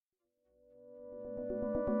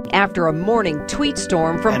coming after a morning tweet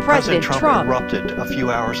storm from President Trump erupted a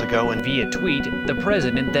few hours ago. And via tweet, the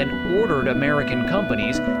president then ordered American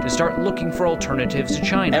companies to start looking for alternatives to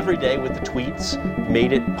China. Every day with the tweets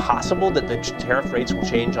made it possible that the tariff rates will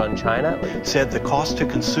change on China. Said the cost to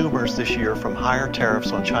consumers this year from higher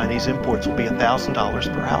tariffs on Chinese imports will be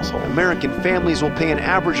 $1,000 per household. American families will pay an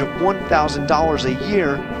average of $1,000 a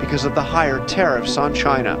year because of the higher tariffs on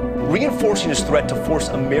China. Reinforcing his threat to force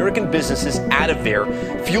American businesses out of there,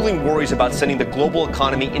 fueling worries about sending the global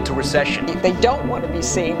economy into recession. They don't want to be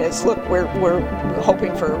seen as, look, we're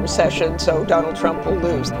hoping for a recession, so Donald Trump will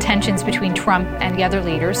lose. Tensions between Trump and the other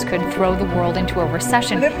leaders could throw the world into a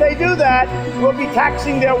recession. And if they do that, we'll be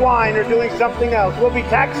taxing their wine or doing something else. We'll be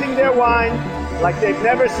taxing their wine like they've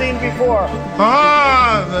never seen before.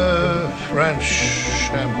 The French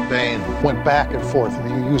champagne. Went back and forth. I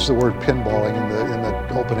mean, you used the word pinballing in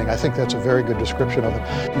the opening. I think that's a very good description of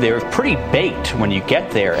it. They're pretty baked when you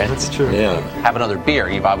get there. And that's true. Have another beer.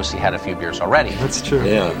 You've obviously had a few beers already. That's true.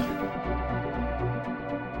 Yeah.